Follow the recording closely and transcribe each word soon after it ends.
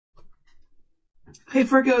Hi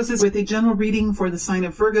Virgos, this is with a general reading for the sign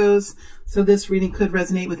of Virgos. So this reading could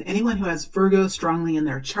resonate with anyone who has Virgo strongly in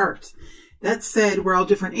their chart. That said, we're all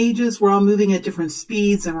different ages, we're all moving at different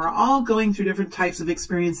speeds, and we're all going through different types of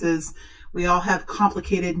experiences. We all have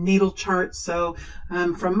complicated natal charts. So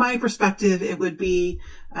from my perspective, it would be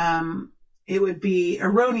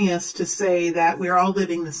erroneous to say that we're all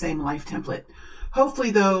living the same life template.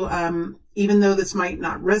 Hopefully though, even though this might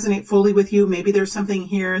not resonate fully with you, maybe there's something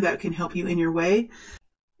here that can help you in your way.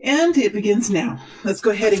 And it begins now. Let's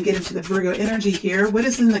go ahead and get into the Virgo energy here. What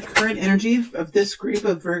is in the current energy of this group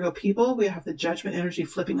of Virgo people? We have the Judgment energy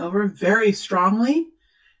flipping over very strongly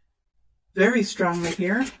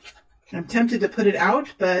here. I'm tempted to put it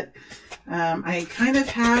out, but I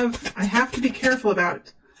have to be careful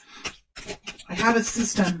about, I have a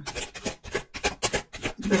system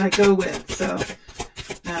that I go with. So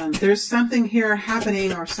there's something here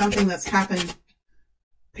happening, or something that's happened.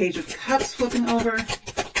 Page of Cups flipping over.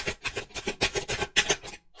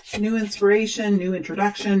 New inspiration, new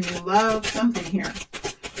introduction, new love, something here.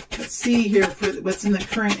 Let's see here for what's in the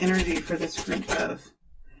current energy for this group of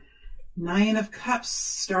Nine of Cups,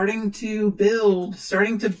 starting to build.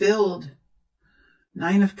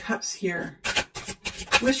 Nine of Cups here.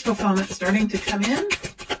 Wish fulfillment starting to come in.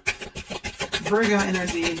 Virgo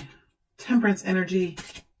energy, Temperance energy.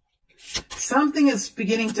 Something is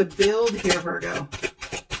beginning to build here, Virgo.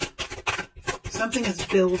 Something is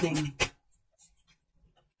building.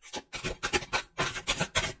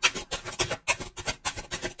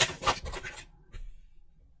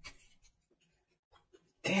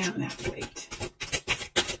 Damn that weight.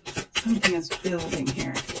 Something is building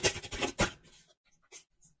here.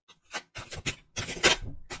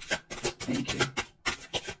 Thank you.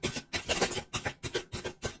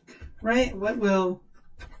 Right? What will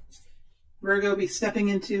Virgo be stepping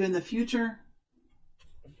into in the future?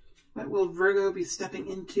 What will Virgo be stepping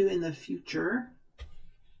into in the future?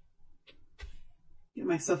 Get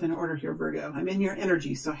myself in order here, Virgo. I'm in your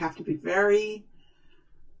energy, so I have to be very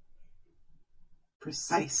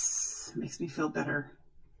precise. It makes me feel better.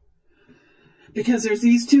 Because there's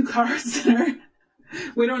these two cards that are,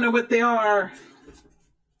 we don't know what they are.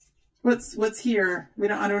 What's here?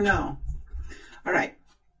 I don't know. All right.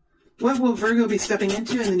 What will Virgo be stepping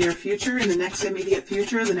into in the near future, in the next immediate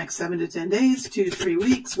future, the next 7 to 10 days, 2 to 3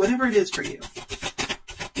 weeks, whatever it is for you?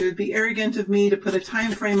 It would be arrogant of me to put a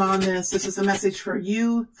time frame on this. This is a message for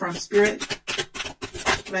you from Spirit.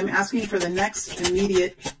 But I'm asking for the next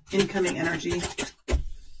immediate incoming energy.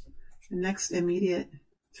 The next immediate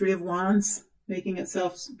Three of Wands making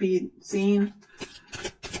itself be seen.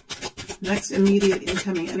 Next immediate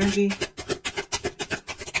incoming energy.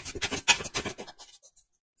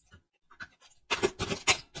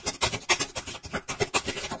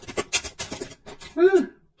 Woo.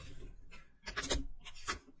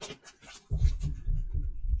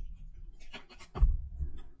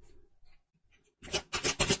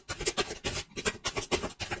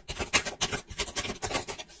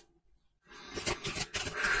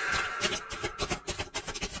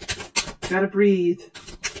 Gotta breathe.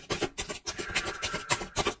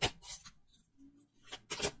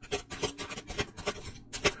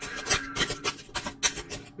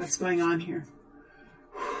 What's going on here?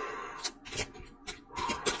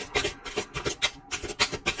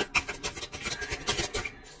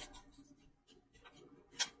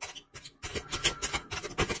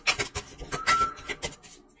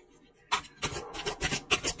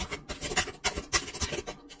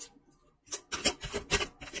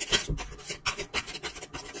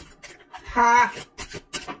 Ha!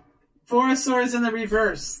 Four of Swords in the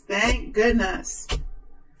reverse. Thank goodness.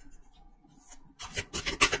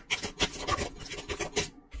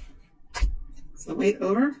 Is the weight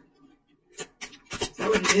over? Is that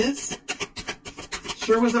what it is?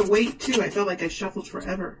 Sure was a weight too. I felt like I shuffled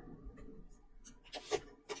forever.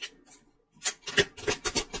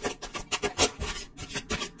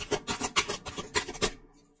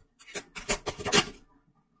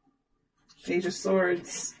 Page of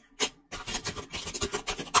Swords.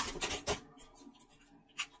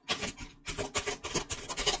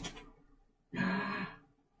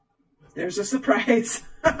 There's a surprise.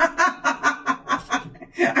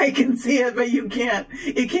 I can see it, but you can't.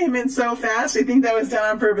 It came in so fast. I think that was done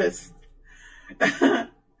on purpose.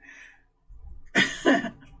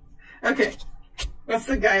 Okay. What's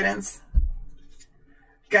the guidance?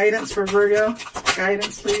 Guidance for Virgo.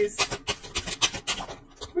 Guidance, please.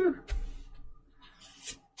 Whew.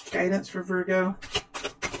 Guidance for Virgo.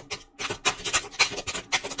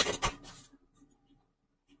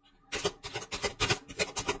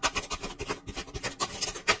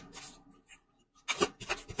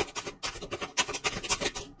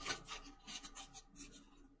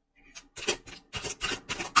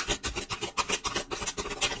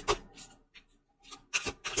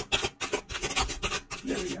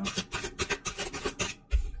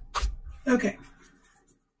 Okay.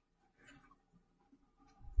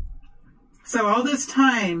 So all this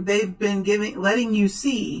time they've been letting you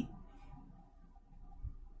see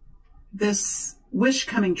this wish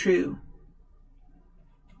coming true.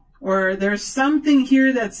 Or there's something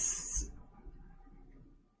here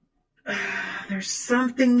there's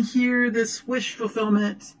something here, this wish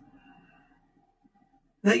fulfillment,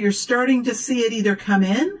 that you're starting to see it either come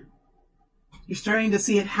in, you're starting to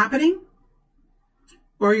see it happening,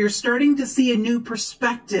 or you're starting to see a new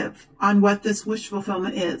perspective on what this wish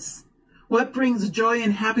fulfillment is. What brings joy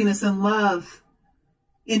and happiness and love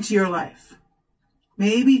into your life?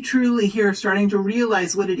 Maybe truly here starting to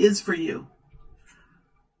realize what it is for you.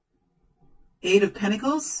 8 of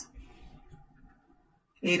Pentacles,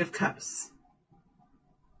 8 of Cups.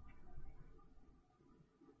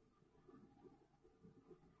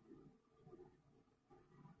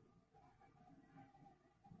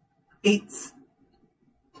 Eights.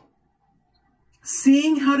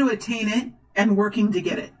 Seeing how to attain it and working to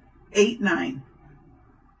get it. 8, 9.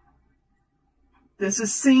 This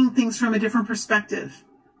is seeing things from a different perspective.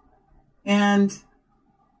 And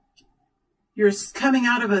you're coming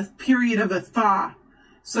out of a period of a thaw.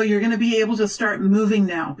 So you're going to be able to start moving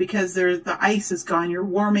now because the ice is gone. You're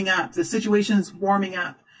warming up. The situation is warming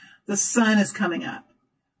up. The sun is coming up.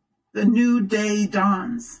 The new day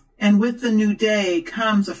dawns. And with the new day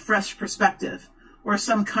comes a fresh perspective or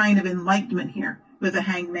some kind of enlightenment here with a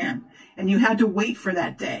Hanged Man. And you had to wait for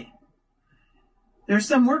that day. There's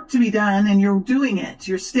some work to be done and you're doing it.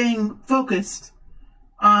 You're staying focused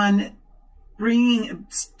on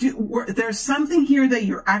there's something here that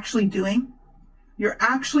you're actually doing. You're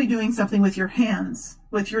actually doing something with your hands,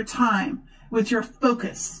 with your time, with your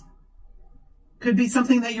focus. Could be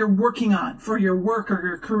something that you're working on for your work or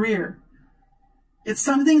your career. It's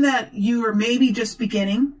something that you are maybe just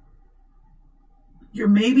beginning. You're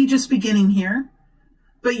maybe just beginning here.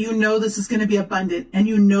 But you know this is going to be abundant, and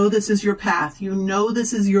you know this is your path. You know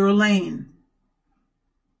this is your lane.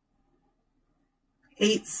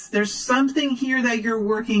 8s, there's something here that you're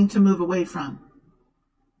working to move away from.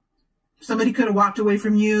 Somebody could have walked away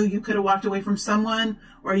from you. You could have walked away from someone,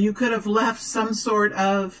 or you could have left some sort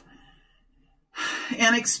of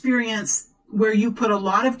an experience where you put a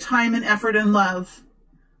lot of time and effort and love,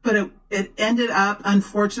 but it ended up,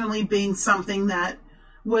 unfortunately, being something that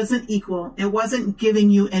wasn't equal. It wasn't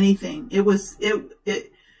giving you anything.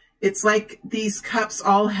 It's like these cups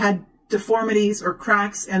all had deformities or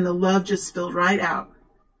cracks and the love just spilled right out.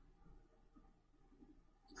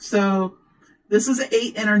 So this is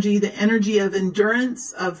 8 energy, the energy of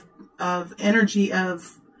endurance, of energy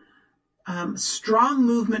of strong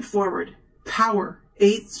movement forward, power.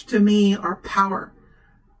 8s to me are power.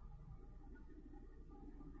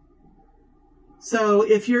 So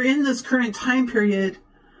if you're in this current time period,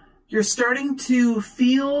 you're starting to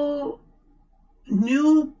feel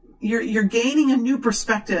you're gaining a new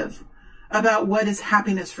perspective about what is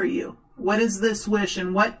happiness for you. What is this wish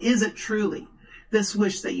and what is it truly, this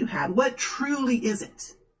wish that you had? What truly is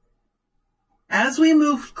it? As we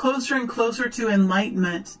move closer and closer to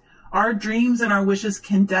enlightenment, our dreams and our wishes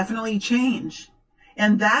can definitely change.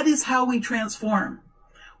 And that is how we transform.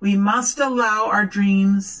 We must allow our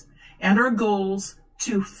dreams and our goals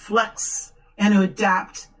to flex and to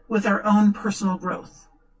adapt with our own personal growth.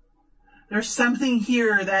 There's something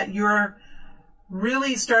here that you're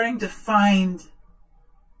really starting to find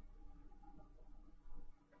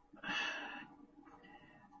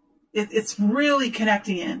it's really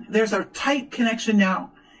connecting in. There's a tight connection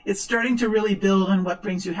now. It's starting to really build on what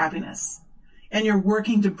brings you happiness. And you're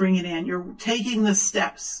working to bring it in. You're taking the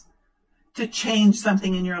steps to change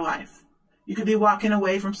something in your life. You could be walking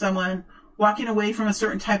away from someone, walking away from a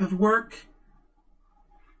certain type of work,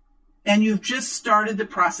 and you've just started the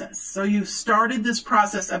process. So you've started this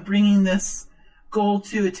process of bringing this goal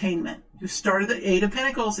to attainment. You've started the 8 of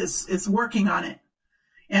Pentacles is working on it.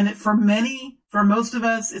 And for most of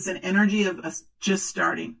us, it's an energy of us just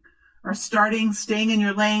starting. Or staying in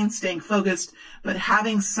your lane, staying focused, but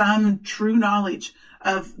having some true knowledge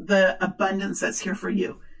of the abundance that's here for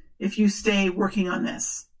you. If you stay working on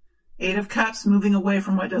this. 8 of Cups, moving away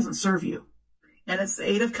from what doesn't serve you. And it's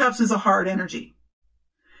 8 of Cups is a hard energy.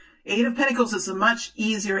 8 of Pentacles is a much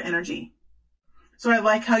easier energy. So I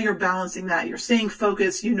like how you're balancing that. You're staying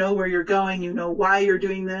focused. You know where you're going. You know why you're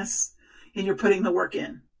doing this. And you're putting the work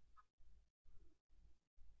in.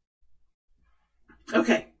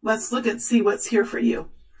 Okay, let's see what's here for you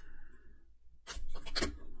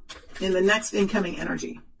in the next incoming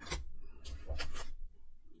energy.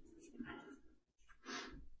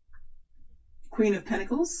 Queen of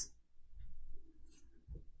Pentacles,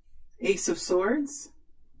 Ace of Swords,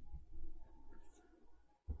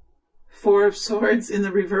 Four of Swords in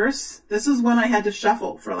the reverse. This is one I had to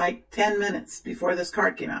shuffle for like 10 minutes before this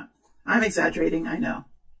card came out. I'm exaggerating, I know.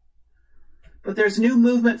 But there's new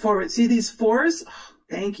movement forward. See these fours? Oh,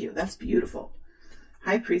 thank you. That's beautiful.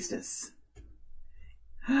 High Priestess.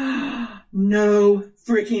 No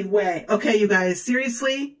freaking way. Okay, you guys,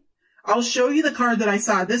 seriously? I'll show you the card that I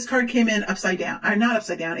saw. This card came in upside down. Or not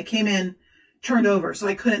upside down. It came in turned over, so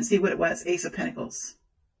I couldn't see what it was. Ace of Pentacles.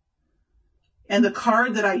 And the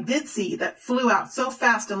card that I did see that flew out so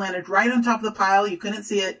fast and landed right on top of the pile, you couldn't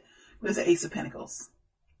see it, was the Ace of Pentacles.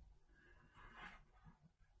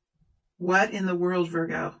 What in the world,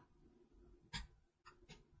 Virgo?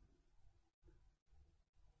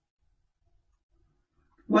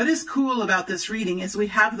 What is cool about this reading is we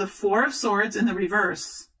have the Four of Swords in the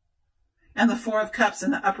reverse and the Four of Cups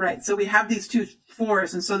in the upright. So we have these two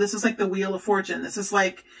fours. And so this is like the Wheel of Fortune. This is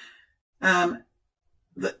like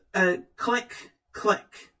click,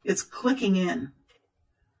 click. It's clicking in,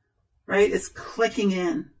 right? It's clicking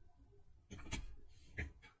in.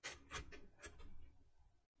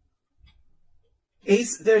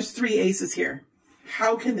 Ace, there's three aces here.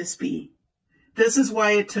 How can this be? This is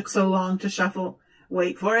why it took so long to shuffle.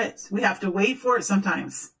 Wait for it. We have to wait for it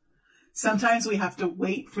sometimes. Sometimes we have to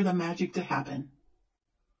wait for the magic to happen.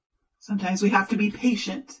 Sometimes we have to be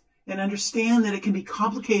patient and understand that it can be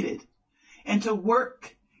complicated, and to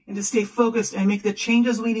work and to stay focused and make the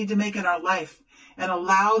changes we need to make in our life and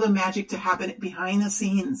allow the magic to happen behind the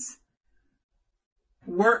scenes.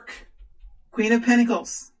 Work. Queen of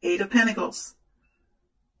Pentacles, Eight of Pentacles.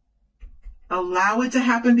 Allow it to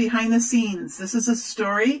happen behind the scenes. This is a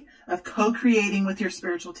story of co-creating with your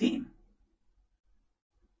spiritual team.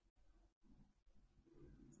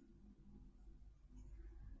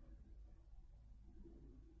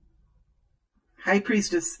 High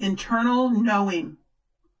Priestess, internal knowing.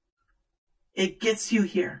 It gets you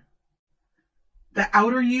here. The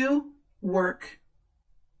outer you, work.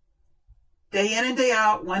 Day in and day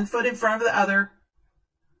out, one foot in front of the other.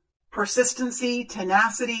 Persistency,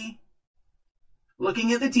 tenacity,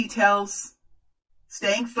 looking at the details,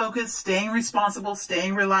 staying focused, staying responsible,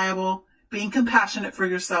 staying reliable, being compassionate for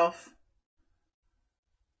yourself,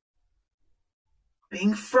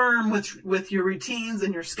 being firm with your routines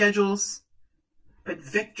and your schedules. But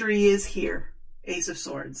victory is here, Ace of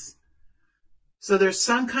Swords. So there's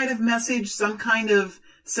some kind of message, some kind of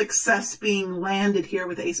success being landed here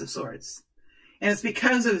with Ace of Swords. And it's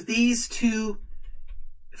because of these two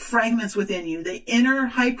fragments within you, the inner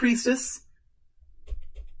High Priestess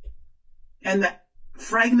and the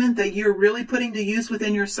fragment that you're really putting to use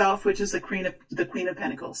within yourself, which is the Queen of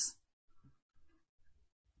Pentacles.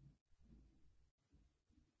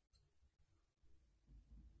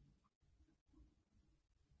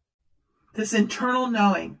 This internal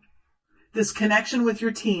knowing, this connection with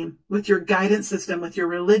your team, with your guidance system, with your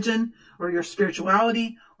religion or your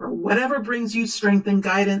spirituality or whatever brings you strength and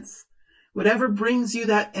guidance, whatever brings you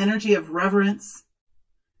that energy of reverence,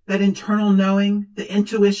 that internal knowing, the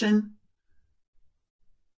intuition,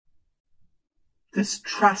 this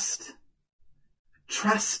trust.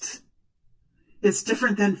 Trust is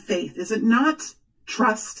different than faith. Is it not?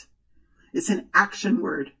 Trust. It's an action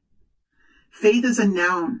word. Faith is a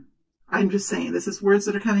noun. I'm just saying, this is words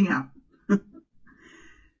that are coming out.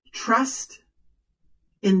 Trust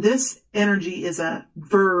in this energy is a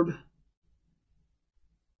verb.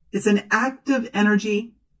 It's an active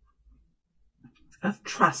energy of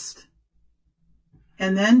trust.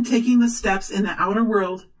 And then taking the steps in the outer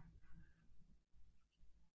world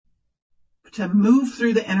to move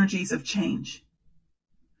through the energies of change.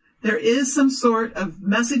 There is some sort of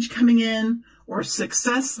message coming in, or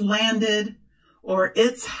success landed, or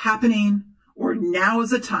it's happening, or now is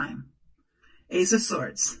the time. Ace of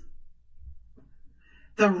Swords.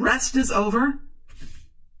 The rest is over.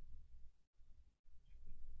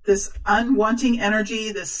 This unwanting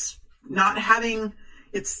energy, this not having,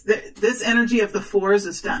 this energy of the fours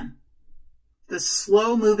is done. The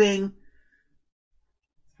slow moving,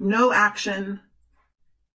 no action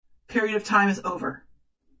period of time is over.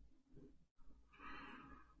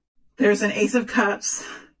 There's an Ace of Cups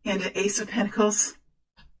and an Ace of Pentacles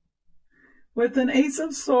with an Ace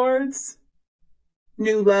of Swords.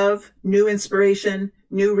 New love, new inspiration,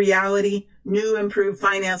 new reality, new improved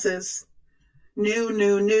finances,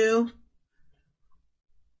 new.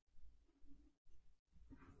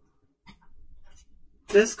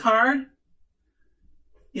 This card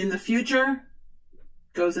in the future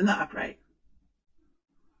goes in the upright.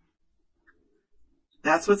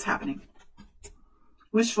 That's what's happening.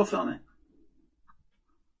 Wish fulfillment.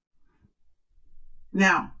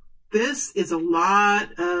 Now, this is a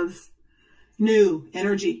lot of new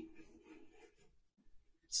energy.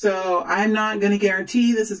 So I'm not going to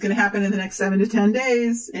guarantee this is going to happen in the next 7 to 10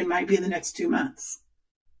 days. It might be in the next 2 months.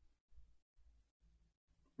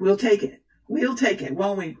 We'll take it. We'll take it,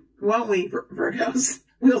 won't we? Won't we, Virgos?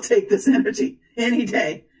 We'll take this energy any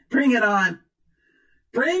day. Bring it on.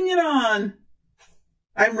 Bring it on.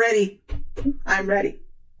 I'm ready. I'm ready.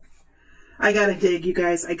 I got to dig, you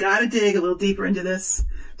guys. I got to dig a little deeper into this.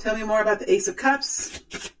 Tell me more about the Ace of Cups.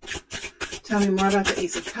 Tell me more about the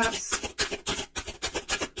Ace of Cups.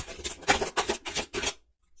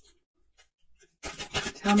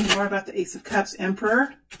 Tell me more about the Ace of Cups,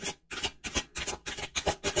 Emperor.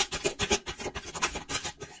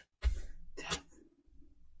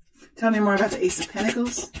 Tell me more about the Ace of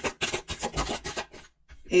Pentacles.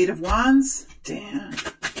 Eight of Wands. Damn.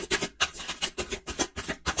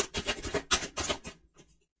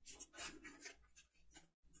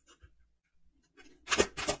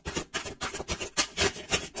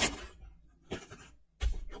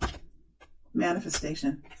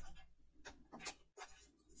 Manifestation.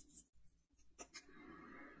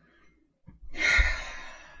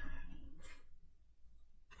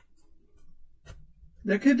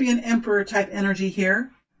 There could be an Emperor type energy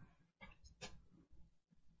here.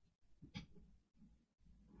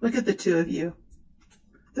 Look at the two of you.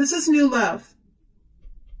 This is new love.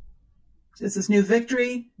 This is new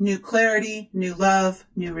victory, new clarity, new love,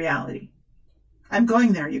 new reality. I'm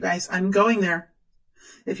going there, you guys. I'm going there.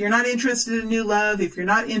 If you're not interested in new love, if you're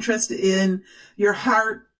not interested in your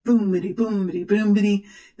heart, boom-bitty, boom-bitty, boom-bitty,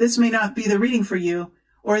 this may not be the reading for you.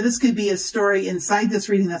 Or this could be a story inside this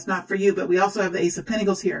reading that's not for you, but we also have the Ace of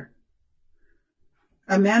Pentacles here.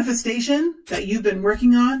 A manifestation that you've been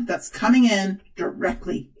working on that's coming in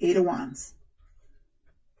directly. Eight of Wands.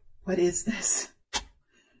 What is this?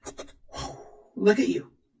 Look at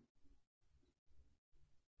you.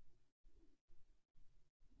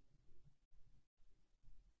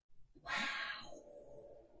 Wow.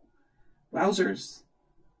 Wowzers.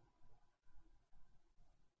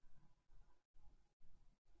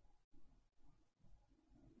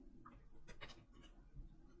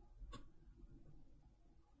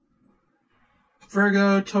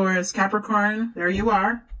 Virgo, Taurus, Capricorn, there you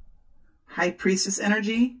are. High Priestess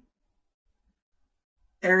energy.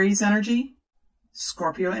 Aries energy.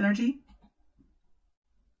 Scorpio energy.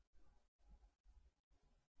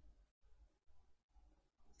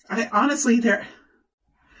 Honestly,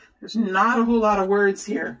 there's not a whole lot of words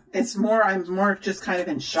here. I'm more just kind of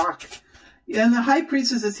in shock. And the High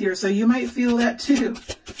Priestess is here, so you might feel that too.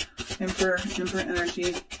 Emperor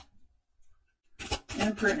energy.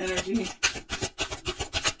 Emperor energy.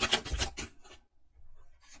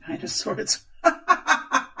 Nine of Swords.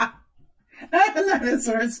 Nine of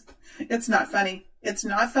Swords. It's not funny. It's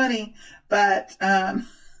not funny, but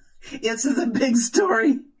this is a big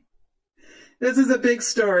story. This is a big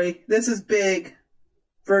story. This is big,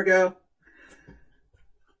 Virgo.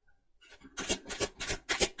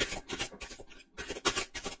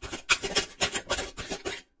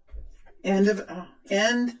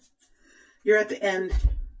 End. You're at the end.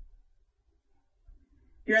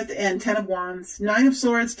 You're at the end. 10 of Wands. 9 of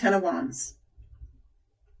Swords, 10 of Wands.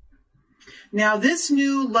 Now, this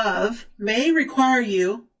new love may require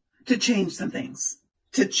you to change some things.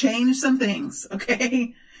 To change some things,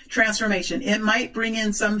 okay? Transformation. It might bring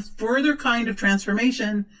in some further kind of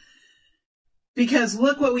transformation, because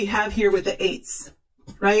look what we have here with the eights,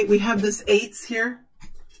 right? We have this eights here.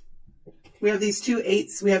 We have these two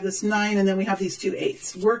eights. We have this 9, and then we have these two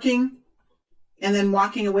eights. Working and then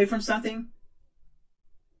walking away from something.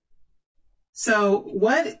 So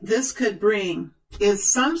what this could bring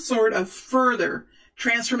is some sort of further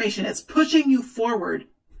transformation. It's pushing you forward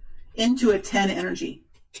into a 10 energy.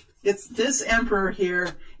 It's this Emperor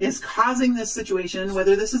here is causing this situation,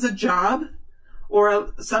 whether this is a job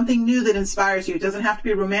or something new that inspires you. It doesn't have to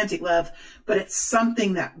be romantic love, but it's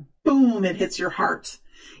something that, boom, it hits your heart.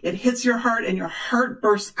 It hits your heart and your heart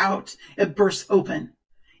bursts out. It bursts open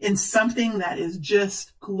in something that is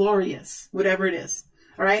just glorious, whatever it is.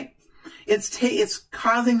 All right. It's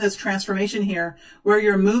causing this transformation here where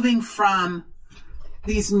you're moving from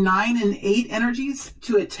these 9 and 8 energies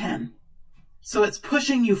to a 10. So it's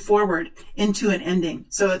pushing you forward into an ending.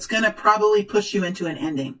 So it's going to probably push you into an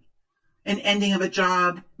ending of a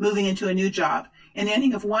job, moving into a new job, an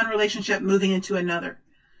ending of one relationship, moving into another.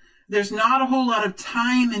 There's not a whole lot of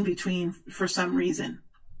time in between for some reason.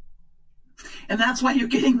 And that's why you're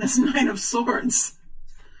getting this 9 of Swords.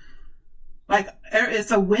 Like,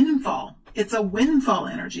 it's a windfall. It's a windfall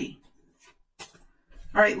energy.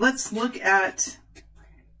 All right, let's look now at,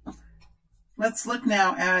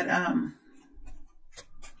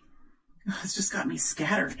 it's just got me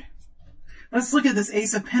scattered. Let's look at this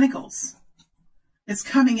Ace of Pentacles. It's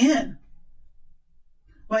coming in.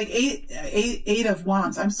 Like eight of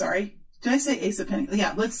Wands. I'm sorry. Did I say Ace of Pentacles?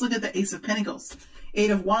 Yeah, let's look at the Ace of Pentacles. 8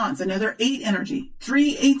 of Wands, another 8 energy.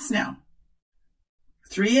 3 8s now.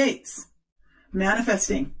 3 8s.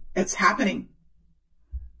 Manifesting. It's happening.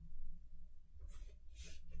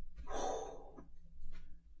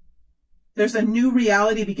 There's a new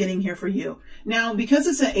reality beginning here for you. Now, because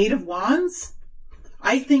it's an 8 of Wands,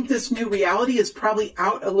 I think this new reality is probably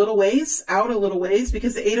out a little ways,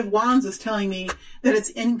 because the 8 of Wands is telling me that it's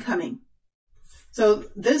incoming. So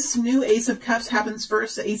this new Ace of Cups happens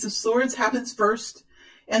first, the Ace of Swords happens first,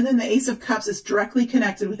 and then the Ace of Cups is directly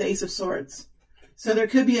connected with the Ace of Swords. So there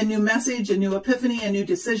could be a new message, a new epiphany, a new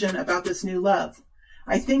decision about this new love.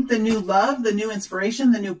 I think the new love, the new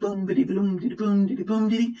inspiration, the new boom, bitty, boom, bitty, boom, bitty, boom,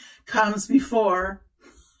 bitty, comes before.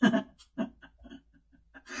 I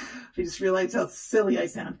just realized how silly I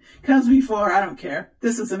sound. Comes before, I don't care.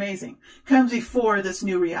 This is amazing. Comes before this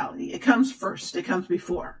new reality. It comes first. It comes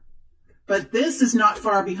before. But this is not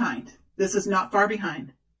far behind. This is not far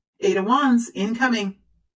behind. 8 of Wands, incoming.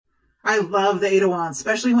 I love the 8 of Wands,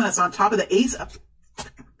 especially when it's on top of the Ace of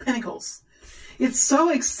Pentacles. It's so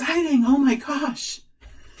exciting. Oh my gosh.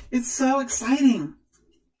 It's so exciting.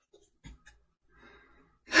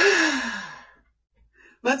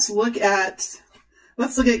 Let's look at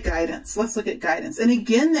guidance. Let's look at guidance. And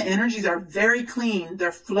again, the energies are very clean.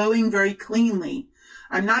 They're flowing very cleanly.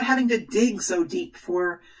 I'm not having to dig so deep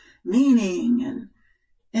for meaning and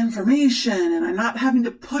information, and I'm not having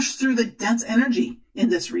to push through the dense energy in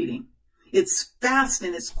this reading. It's fast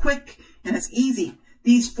and it's quick and it's easy.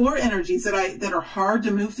 These 4 energies that are hard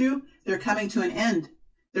to move through, they're coming to an end.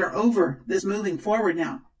 They're over. This moving forward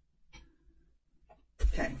now.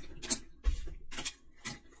 Okay.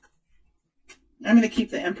 I'm going to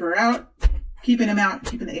keep the Emperor out, keeping him out,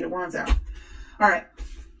 keeping the 8 of Wands out. All right.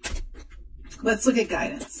 Let's look at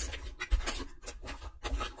guidance.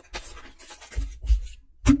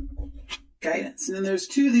 Guidance. And then there's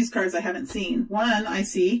 2 of these cards I haven't seen. One, I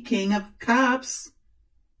see King of Cups.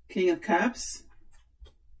 King of Cups.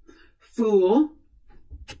 Fool.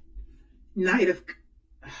 Knight of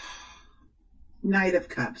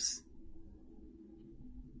Cups.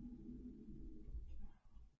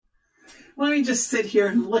 Let me just sit here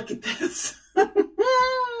and look at this.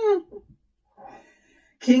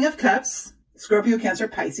 King of Cups, Scorpio, Cancer,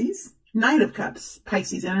 Pisces. Knight of Cups,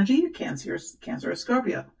 Pisces energy, Cancer or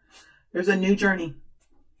Scorpio. There's a new journey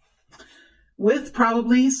with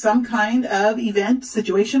probably some kind of event,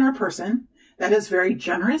 situation, or person that is very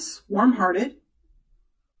generous, warm-hearted,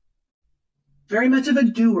 very much of a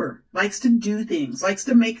doer, likes to do things, likes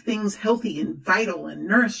to make things healthy and vital and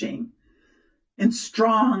nourishing and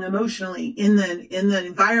strong emotionally in the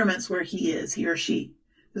environments where he or she.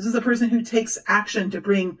 This is a person who takes action to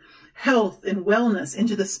bring health and wellness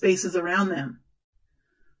into the spaces around them.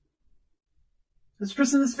 This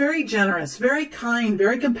person is very generous, very kind,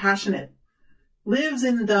 very compassionate, lives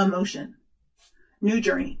in the emotion. New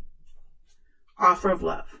journey. Offer of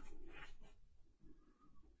love.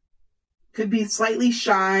 Could be slightly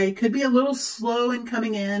shy, could be a little slow in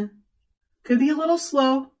coming in, could be a little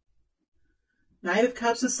slow. Knight of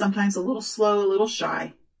Cups is sometimes a little slow, a little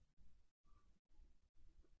shy.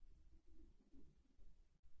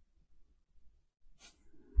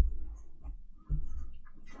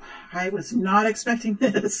 I was not expecting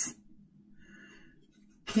this.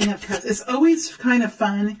 King of Cups. It's always kind of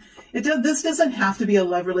fun. This doesn't have to be a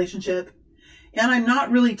love relationship. And I'm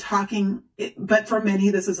not really talking, but for many,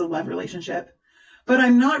 this is a love relationship. But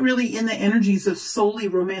I'm not really in the energies of solely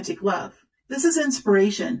romantic love. This is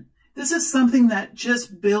inspiration. This is something that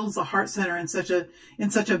just builds the heart center in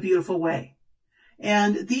such a beautiful way.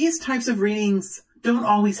 And these types of readings don't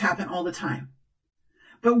always happen all the time.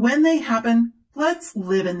 But when they happen, let's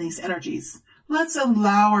live in these energies. Let's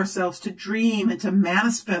allow ourselves to dream and to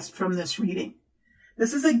manifest from this reading.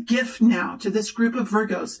 This is a gift now to this group of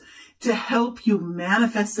Virgos to help you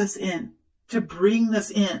manifest this in, to bring this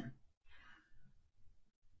in.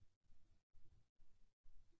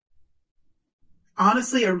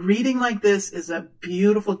 Honestly, a reading like this is a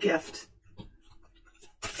beautiful gift.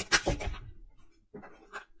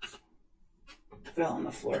 Fell on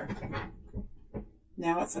the floor.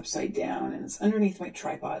 Now it's upside down and it's underneath my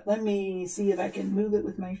tripod. Let me see if I can move it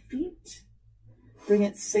with my feet. Bring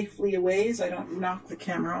it safely away so I don't knock the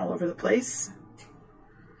camera all over the place.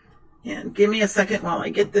 And give me a second while I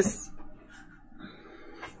get this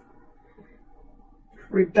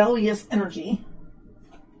rebellious energy.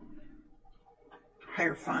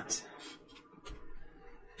 Hierophant.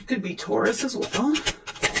 Could be Taurus as well.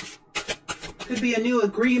 Could be a new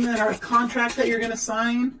agreement or a contract that you're going to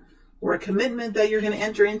sign, or a commitment that you're going to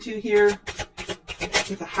enter into here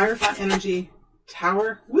with the Hierophant energy.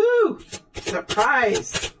 Tower. Woo!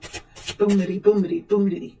 Surprise! Boom-diddy, boom-diddy,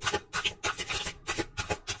 boom-diddy.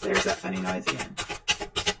 There's that funny noise again.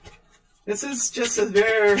 This is just a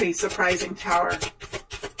very surprising tower.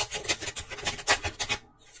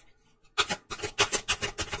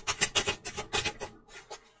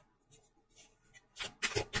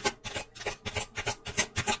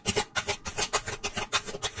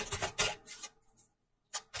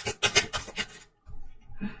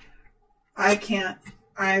 I can't.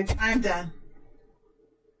 I'm done.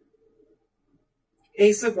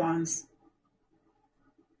 Ace of Wands.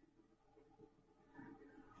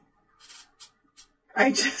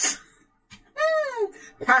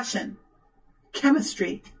 Passion,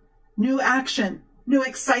 chemistry, new action, new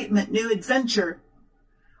excitement, new adventure.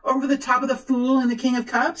 Over the top of the Fool and the King of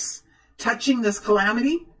Cups, touching this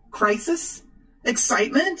calamity, crisis,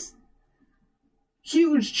 excitement,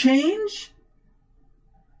 huge change.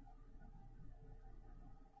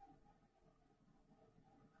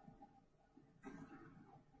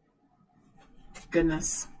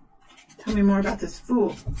 Goodness. Tell me more about this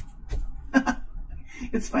Fool.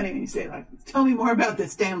 It's funny when you say it like, tell me more about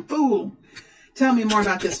this damn Fool. Tell me more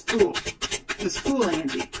about this Fool. This Fool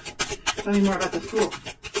energy. Tell me more about the Fool.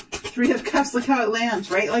 Three of Cups, look how it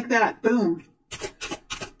lands, right like that. Boom.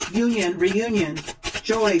 Union, reunion,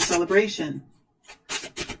 joy, celebration.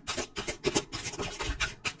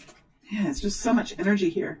 Yeah, it's just so much energy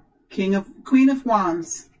here. Queen of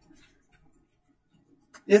Wands.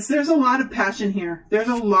 There's a lot of passion here. There's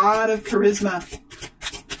a lot of charisma.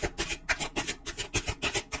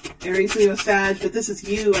 Aries, Leo, Sag, but this is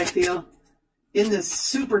you, I feel, in this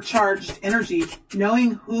supercharged energy,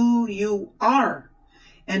 knowing who you are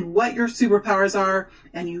and what your superpowers are,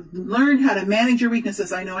 and you learn how to manage your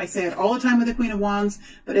weaknesses. I know I say it all the time with the Queen of Wands,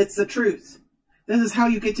 but it's the truth. This is how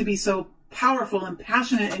you get to be so powerful and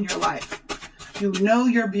passionate in your life. You know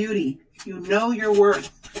your beauty. You know your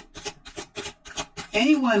worth.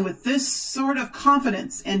 Anyone with this sort of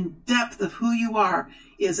confidence and depth of who you are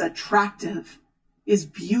is attractive, is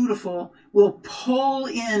beautiful, will pull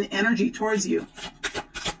in energy towards you.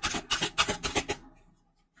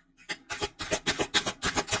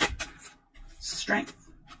 Strength.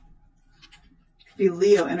 Be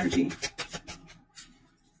Leo energy.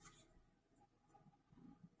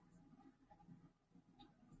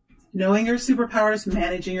 Knowing your superpowers,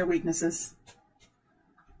 managing your weaknesses.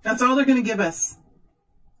 That's all they're going to give us.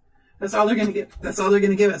 That's all they're going to give. That's all they're going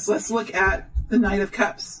to give us. Let's look at the Knight of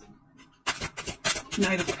Cups.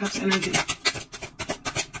 Knight of Cups energy.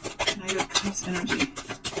 Knight of Cups energy.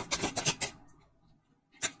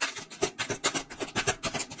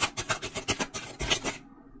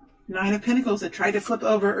 Nine of Pentacles that tried to flip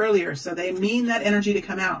over earlier, so they mean that energy to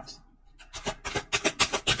come out.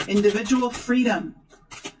 Individual freedom.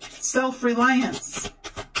 Self-reliance.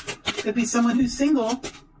 Could be someone who's single.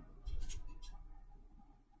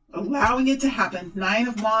 Allowing it to happen. Nine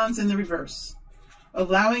of Wands in the reverse.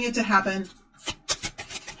 Allowing it to happen.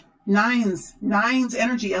 Nines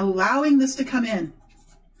energy. Allowing this to come in.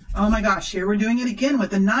 Oh my gosh, here we're doing it again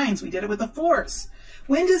with the nines. We did it with the fours.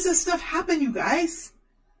 When does this stuff happen, you guys?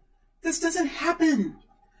 This doesn't happen.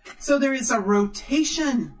 So there is a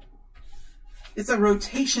rotation. It's a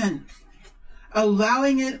rotation.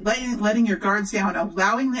 Allowing it, letting your guards down,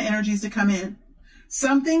 allowing the energies to come in.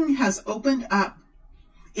 Something has opened up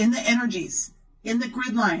in the energies, in the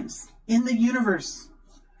grid lines, in the universe,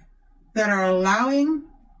 that are allowing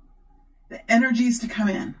the energies to come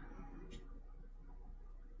in.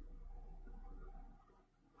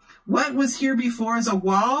 What was here before as a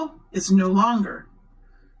wall is no longer.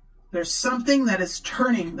 There's something that is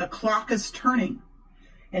turning. The clock is turning.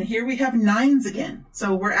 And here we have nines again.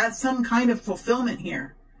 So we're at some kind of fulfillment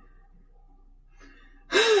here.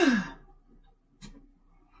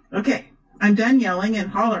 Okay, I'm done yelling and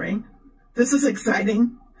hollering. This is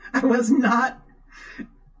exciting. I was not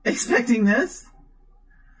expecting this.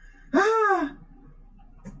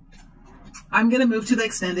 I'm going to move to the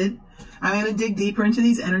extended. I'm going to dig deeper into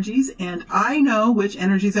these energies, and I know which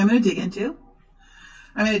energies I'm going to dig into.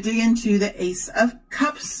 I'm going to dig into the Ace of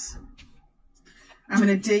Cups. I'm going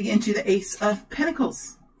to dig into the Ace of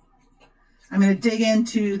Pentacles. I'm going to dig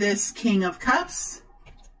into this King of Cups.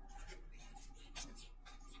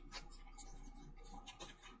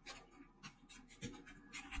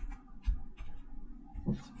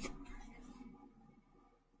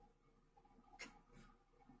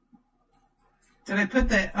 Did I put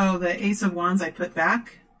the Ace of Wands I put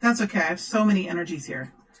back? That's okay. I have so many energies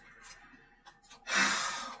here.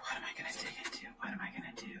 What am I going to dig into?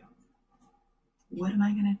 What am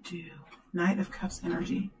I going to do? Knight of Cups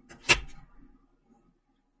energy.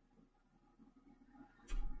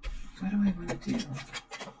 What do I want to do?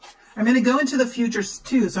 I'm going to go into the futures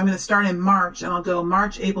too. So I'm going to start in March, and I'll go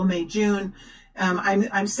March, April, May, June.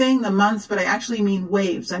 I'm saying the months, but I actually mean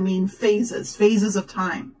waves. I mean phases of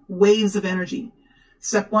time, waves of energy.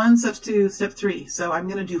 Step 1, step 2, step 3. So I'm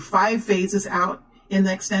going to do 5 phases out in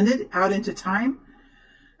the extended, out into time.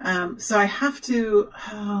 So I have to,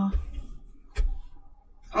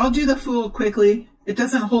 I'll do the Fool quickly. It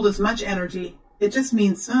doesn't hold as much energy. It just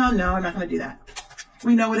means, oh no, I'm not going to do that.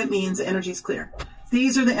 We know what it means. The energy's clear.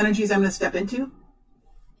 These are the energies I'm going to step into.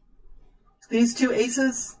 These 2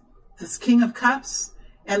 aces, this King of Cups,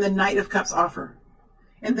 and the Knight of Cups offer.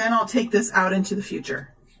 And then I'll take this out into the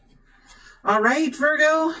future. All right,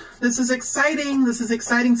 Virgo, this is exciting. This is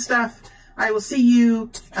exciting stuff. I will see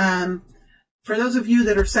you. For those of you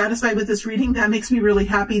that are satisfied with this reading, that makes me really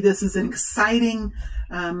happy. This is an exciting,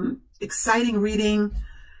 exciting reading.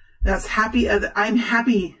 That's happy. I'm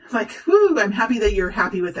happy. Like, whoo, I'm happy that you're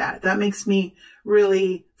happy with that. That makes me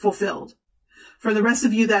really fulfilled. For the rest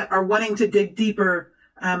of you that are wanting to dig deeper,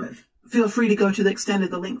 feel free to go to the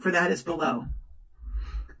extended. The link for that is below.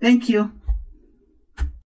 Thank you.